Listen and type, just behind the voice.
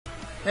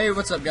Hey,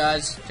 what's up,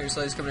 guys? Terry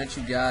coming at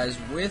you guys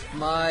with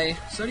my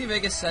Sony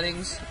Vegas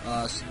settings,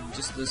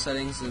 just the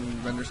settings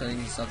and render settings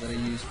and stuff that I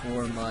use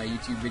for my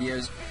YouTube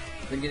videos.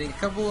 Been getting a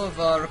couple of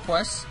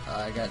requests.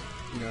 I got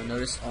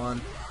noticed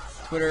on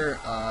Twitter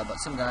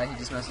about some guy. He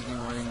just messaged me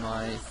wanting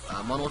my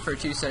Modern Warfare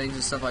 2 settings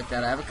and stuff like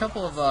that. I have a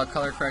couple of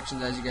color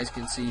corrections, as you guys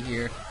can see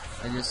here.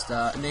 I just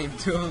named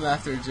two of them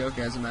after a joke,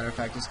 as a matter of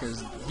fact, just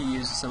because he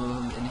uses some of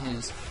them in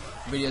his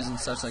videos and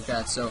such like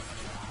that. So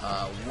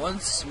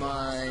once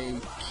my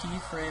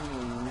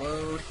keyframe will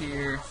load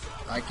here,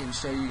 I can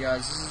show you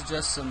guys. This is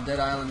just some Dead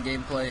Island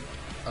gameplay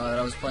that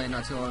I was playing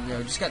not too long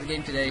ago. Just got the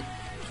game today.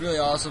 It's really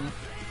awesome.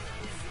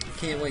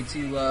 Can't wait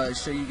to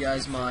show you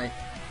guys my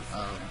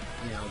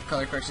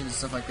color corrections and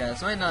stuff like that.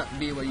 This might not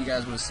be what you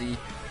guys want to see.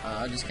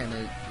 I'll just kind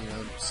of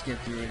skip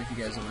through it if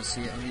you guys want to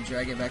see it. Let me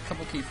drag it back a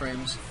couple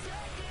keyframes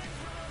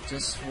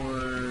just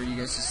for you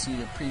guys to see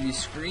the preview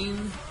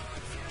screen.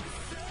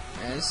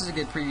 And this is a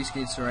good preview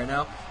screen. So right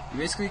now, you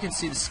basically can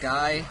see the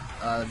sky,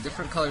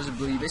 different colors of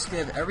blue. You basically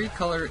have every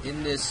color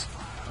in this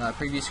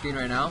preview screen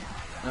right now.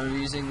 And I'm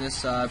using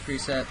this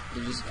preset,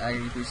 the just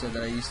agony preset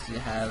that I used to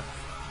have,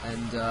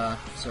 and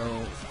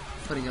so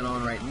putting it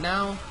on right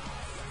now,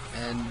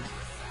 and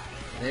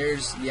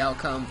there's the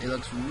outcome. It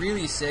looks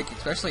really sick,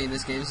 especially in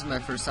this game. This is my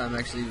first time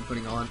actually even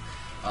putting on.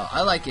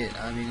 I like it.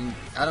 I mean,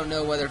 I don't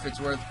know whether if it's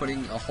worth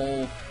putting a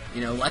whole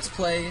let's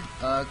play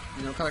color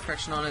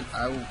correction on it.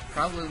 I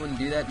probably wouldn't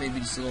do that. Maybe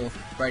just a little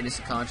brightness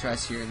and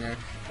contrast here and there.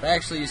 But I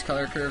actually use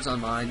color curves on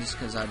mine just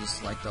because I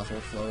just like the whole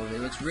flow of it. It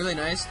looks really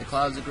nice. The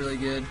clouds look really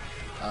good.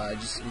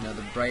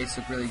 The brights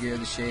look really good.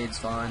 The shades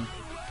fine.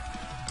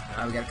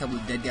 We got a couple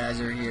of dead guys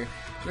over here.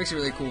 It makes it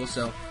really cool.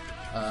 So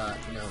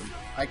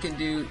I can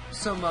do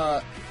some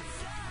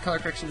color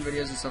correction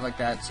videos and stuff like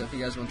that. So if you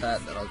guys want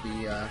that, that'll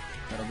be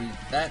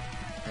that.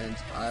 And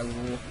I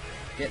will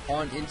get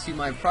on into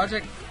my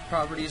project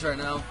properties right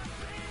now.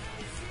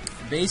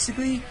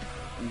 Basically,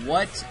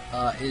 what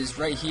is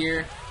right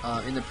here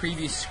in the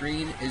preview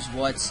screen is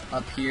what's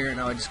up here.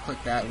 Now I just click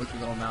that with the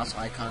little mouse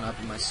icon up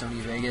in my Sony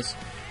Vegas,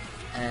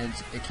 and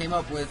it came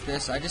up with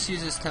this. I just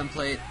use this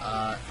template,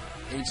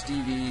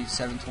 HDV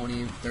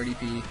 720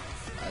 30p,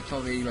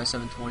 1280 by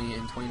 720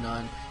 and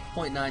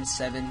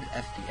 29.97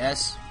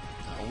 FPS.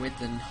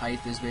 Width and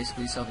height is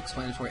basically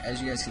self-explanatory,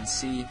 as you guys can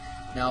see.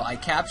 Now I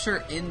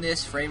capture in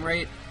this frame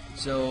rate,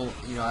 so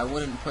I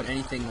wouldn't put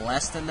anything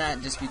less than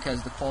that just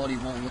because the quality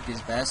won't look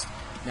as best.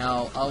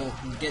 Now I'll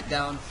get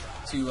down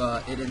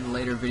to it in a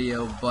later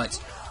video,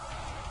 but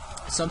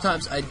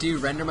sometimes I do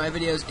render my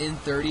videos in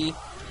 30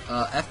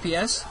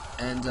 FPS,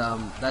 and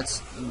that's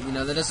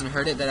that doesn't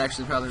hurt it. That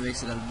actually probably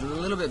makes it a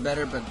little bit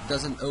better, but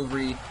doesn't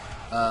overly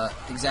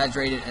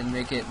exaggerate it and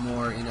make it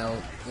more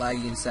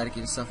laggy and staticky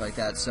and stuff like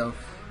that. So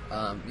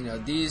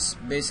these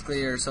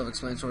basically are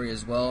self-explanatory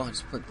as well. I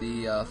just put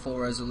the full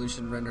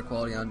resolution render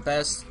quality on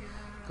best,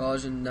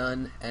 Gaussian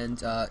none,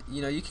 and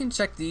you can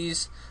check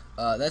these.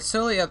 That's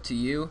totally up to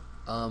you.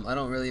 I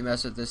don't really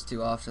mess with this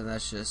too often.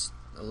 That's just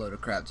a load of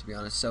crap, to be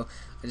honest. So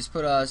I just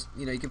put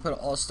you can put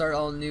start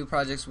all new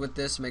projects with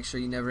this. Make sure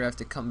you never have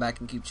to come back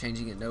and keep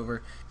changing it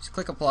over. Just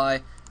click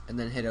apply and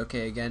then hit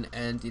OK again,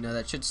 and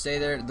that should stay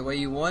there the way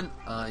you want.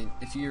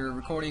 If you're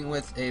recording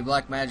with a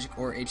Blackmagic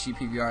or HD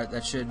PVR,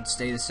 that should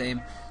stay the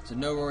same, so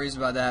no worries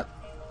about that.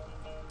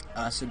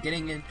 So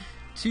getting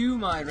into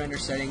my render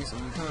settings, I'm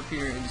going to come up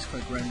here and just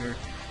click render,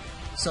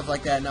 stuff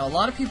like that. Now a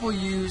lot of people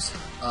use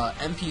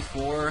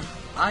MP4.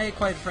 I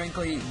quite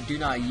frankly do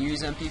not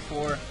use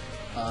MP4.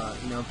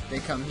 They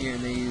come here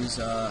and they use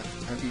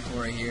MP4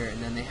 right here, and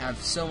then they have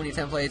so many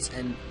templates,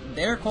 and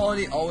their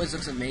quality always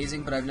looks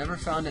amazing, but I've never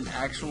found an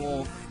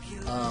actual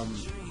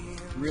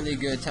really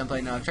good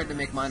template. Now I've tried to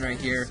make mine right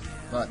here,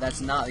 but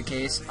that's not the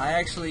case. I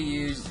actually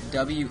use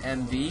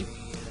WMV.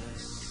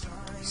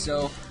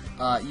 So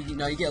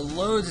you get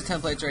loads of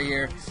templates right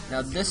here.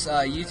 Now this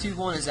YouTube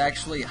one is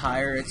actually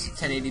higher. It's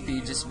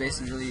 1080p, just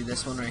basically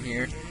this one right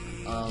here.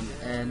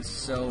 And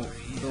so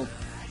the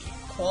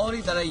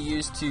quality that I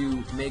use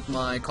to make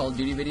my Call of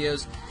Duty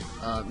videos,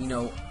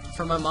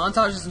 for my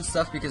montages and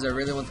stuff, because I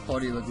really want the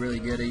quality to look really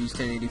good, I use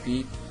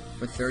 1080p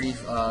with 30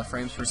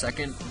 frames per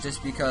second,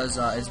 just because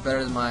it's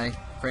better than my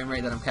frame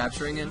rate that I'm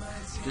capturing in,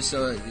 just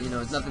so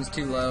nothing's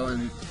too low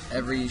and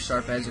every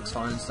sharp edge looks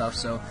fine and stuff.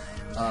 So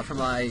for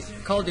my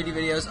Call of Duty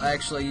videos, I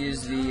actually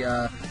use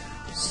the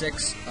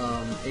 6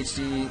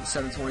 HD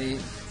 720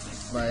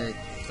 by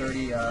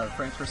 30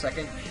 frames per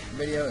second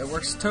video. It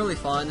works totally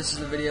fine. This is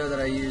the video that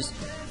I use,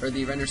 or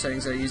the render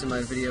settings that I use in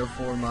my video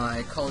for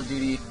my Call of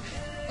Duty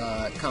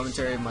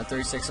commentary, my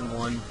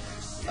 36-1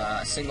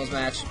 singles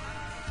match.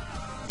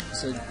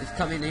 So if you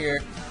come in here,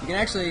 you can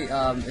actually,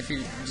 if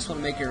you just want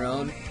to make your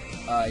own,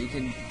 you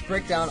can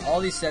break down all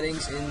these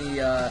settings in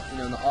the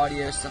in the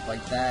audio, stuff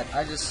like that.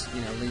 I just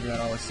leave that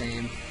all the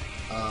same.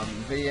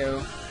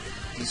 Video,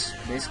 just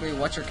basically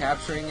what you're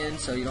capturing in,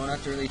 so you don't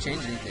have to really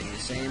change anything. The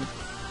same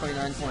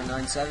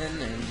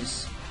 29.97, and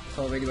just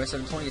 1280 by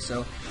 720,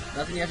 so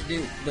nothing you have to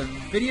do. The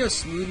video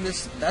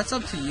smoothness, that's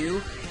up to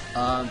you.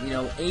 You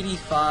know,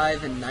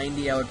 85 and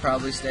 90 I would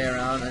probably stay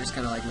around. I just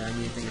kind of like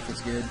 90, I think it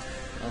fits good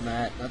on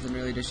that. Nothing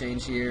really to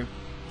change here.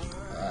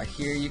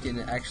 Here you can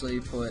actually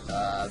put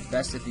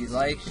best if you'd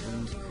like,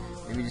 and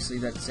maybe just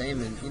leave that the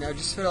same, and you know,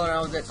 just fiddle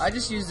around with it. I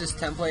just use this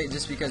template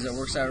just because it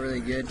works out really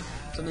good.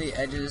 Some of the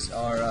edges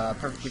are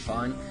perfectly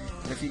fine.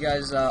 And if you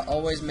guys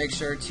always make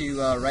sure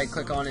to right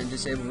click on it and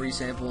disable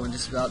resample, and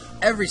just about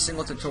every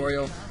single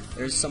tutorial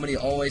there's somebody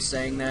always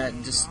saying that.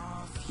 Just,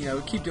 you know,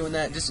 keep doing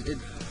that. Just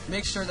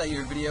make sure that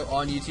your video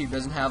on YouTube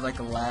doesn't have like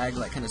a lag,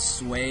 like kind of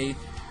sway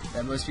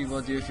that most people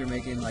do if you're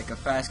making like a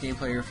fast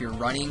gameplay or if you're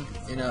running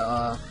in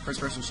a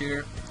first-person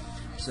shooter.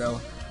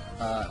 So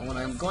when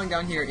I'm going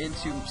down here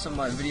into some of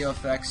my video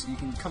effects, you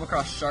can come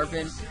across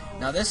sharpen.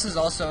 Now this is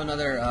also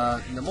another,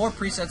 the more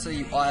presets that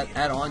you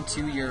add on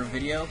to your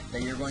video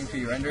that you're going through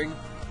your rendering,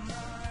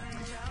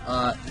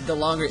 the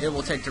longer it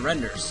will take to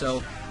render.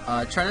 So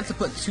try not to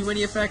put too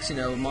many effects, you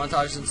know,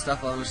 montages and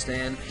stuff, I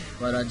understand,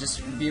 but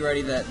just be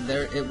ready that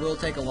it will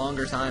take a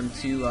longer time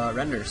to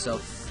render. So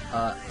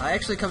I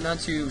actually come down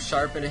to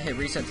sharpen and hit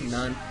reset to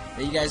none.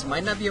 Now you guys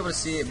might not be able to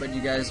see it, but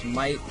you guys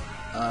might.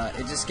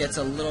 It just gets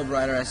a little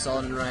brighter. I saw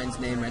it in Ryan's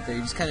name right there.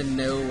 You just kind of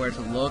know where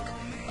to look.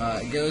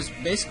 It goes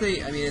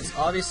basically, I mean, it's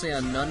obviously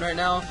on none right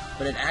now,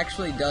 but it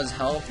actually does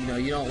help. You know,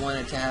 you don't want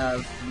it to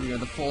have, you know,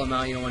 the full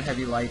amount. You don't want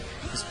heavy light.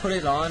 Just put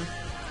it on,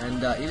 and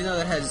even though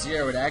that has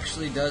 0, it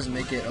actually does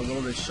make it a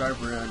little bit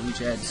sharper on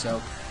each edge.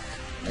 So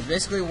that's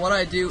basically what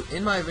I do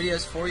in my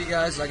videos for you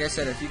guys. Like I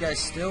said, if you guys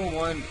still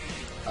want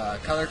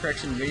color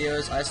correction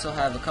videos, I still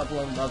have a couple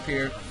of them up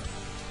here.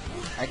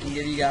 I can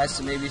give you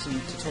guys maybe some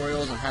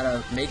tutorials on how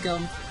to make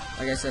them.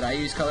 Like I said, I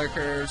use color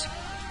curves,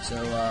 so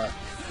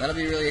that'll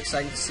be really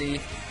exciting to see.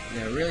 You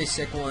know, really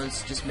sick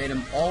ones. Just made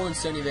them all in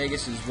Sony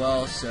Vegas as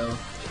well, so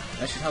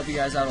that should help you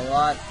guys out a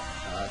lot.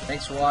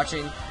 Thanks for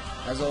watching.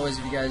 As always,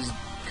 if you guys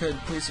could,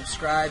 please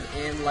subscribe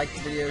and like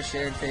the video,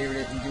 share and favorite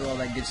it, and do all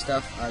that good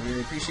stuff. I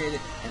really appreciate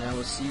it, and I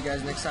will see you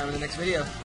guys next time in the next video.